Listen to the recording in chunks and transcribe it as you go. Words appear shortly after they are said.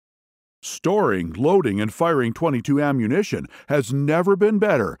Storing, loading, and firing .22 ammunition has never been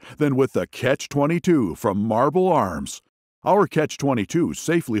better than with the Catch-22 from Marble Arms. Our Catch-22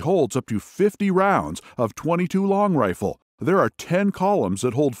 safely holds up to 50 rounds of .22 long rifle. There are 10 columns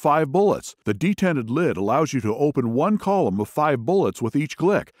that hold 5 bullets. The detented lid allows you to open one column of 5 bullets with each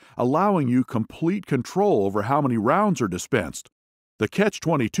click, allowing you complete control over how many rounds are dispensed. The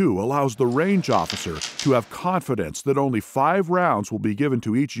Catch-22 allows the range officer to have confidence that only 5 rounds will be given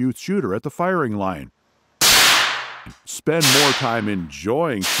to each youth shooter at the firing line. Spend more time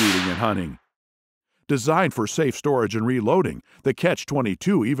enjoying shooting and hunting. Designed for safe storage and reloading, the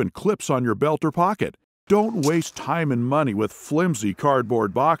Catch-22 even clips on your belt or pocket. Don't waste time and money with flimsy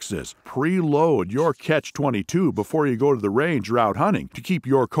cardboard boxes. Preload your Catch-22 before you go to the range or out hunting to keep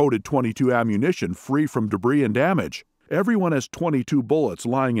your coated .22 ammunition free from debris and damage. Everyone has .22 bullets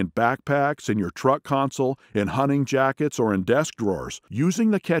lying in backpacks, in your truck console, in hunting jackets, or in desk drawers.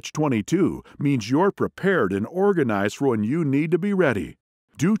 Using the Catch-22 means you're prepared and organized for when you need to be ready.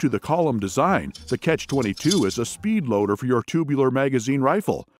 Due to the column design, the Catch-22 is a speed loader for your tubular magazine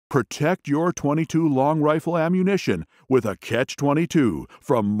rifle. Protect your .22 long rifle ammunition with a Catch-22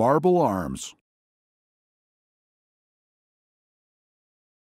 from Marble Arms.